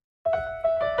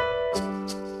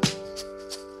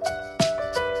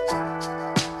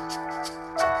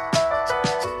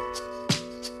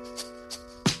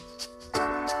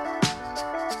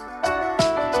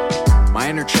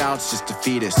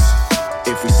fetus.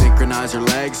 If we synchronize our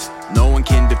legs, no one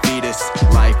can defeat us.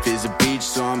 Life is a beach,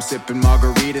 so I'm sipping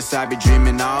margaritas. I be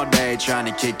dreaming all day, trying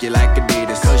to kick you like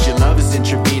Adidas. Cause your love is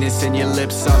intravenous and your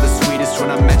lips are the sweetest.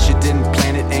 When I met you, didn't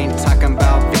plan it, ain't talking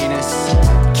about Venus.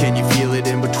 Can you feel it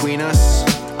in between us?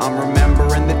 I'm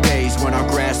remembering the days when our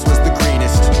grass was the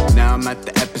greenest. Now I'm at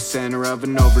the epicenter of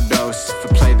an overdose.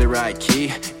 If I play the right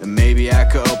key, then maybe I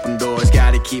could open doors.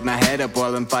 Gotta keep my head up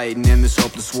while I'm fighting in this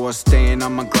hopeless war. Staying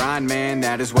on my grind, man,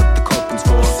 that is what the coping's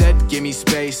for. Said give me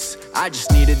space, I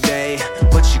just need a day.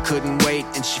 But she couldn't wait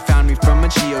and she found me from a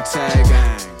geotag.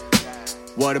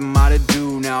 What am I to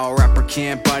do now? A rapper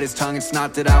can't bite his tongue, it's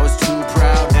not that I was too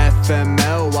proud.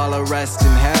 FML while I rest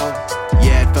in hell.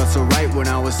 Yeah, it felt so right when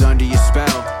I was under your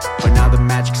spell. But now the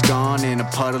magic's gone in a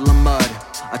puddle of mud.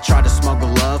 I tried to smuggle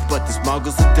love, but the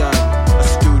smuggle's a dud. A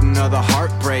student of the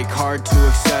heartbreak, hard to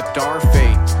accept our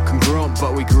fate. Congruent,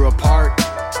 but we grew apart.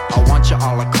 I want you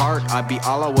a la carte, I'd be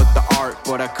all out with the art.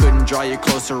 But I couldn't draw you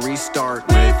closer, restart.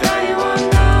 Without you I'm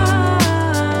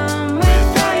numb,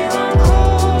 without you I'm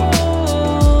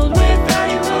cold, without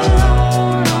you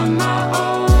alone on my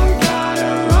own. Got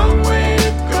a long way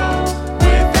to go.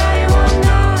 Without you I'm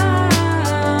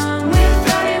numb,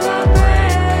 without you I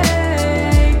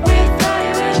break, without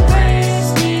your embrace.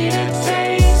 Need a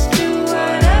taste, do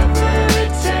whatever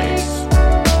it takes.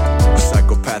 A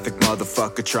psychopathic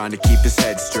motherfucker trying to keep his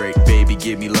head straight. Baby,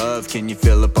 give me love, can you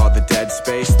fill up all the dead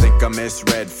space? Think I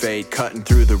misread fate, cutting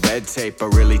through the red tape. I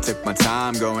really took my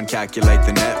time, go and calculate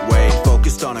the net weight.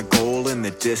 Focused on a goal in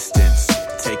the distance.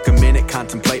 Take a minute,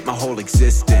 contemplate my whole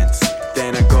existence.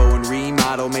 Then I go and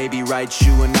remodel, maybe write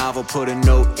you a novel. Put a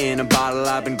note in a bottle,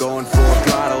 I've been going for a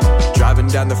throttle. Driving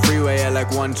down the freeway at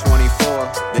like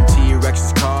 124. Then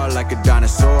T-Rex's car like a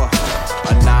dinosaur.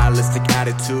 A nihilistic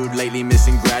attitude, lately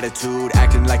missing gratitude.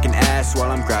 Acting like an ass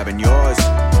while I'm grabbing yours.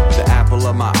 The apple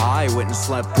of my eye went and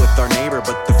slept with our neighbor.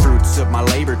 But the fruits of my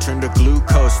labor turned to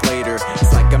glucose later.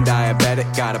 It's like I'm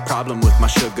diabetic, got a problem with my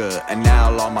sugar. And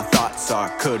now all my thoughts are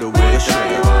coulda, woulda,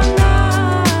 shoulda.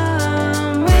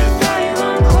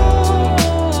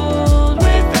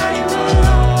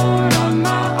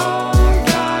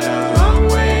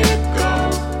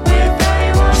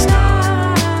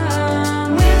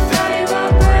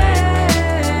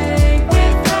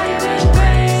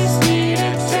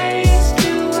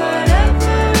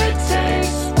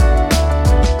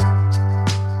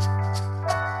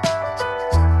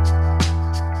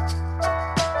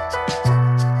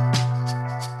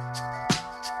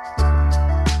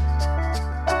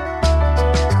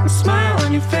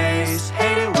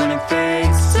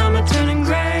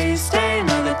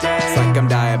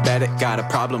 Got a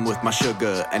problem with my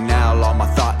sugar. And now all my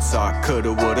thoughts are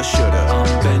coulda, woulda, shoulda.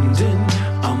 I'm bending,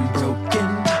 I'm broken,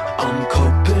 I'm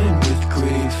coping with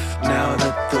grief. Now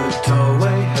that the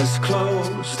doorway has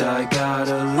closed, I got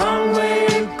a long way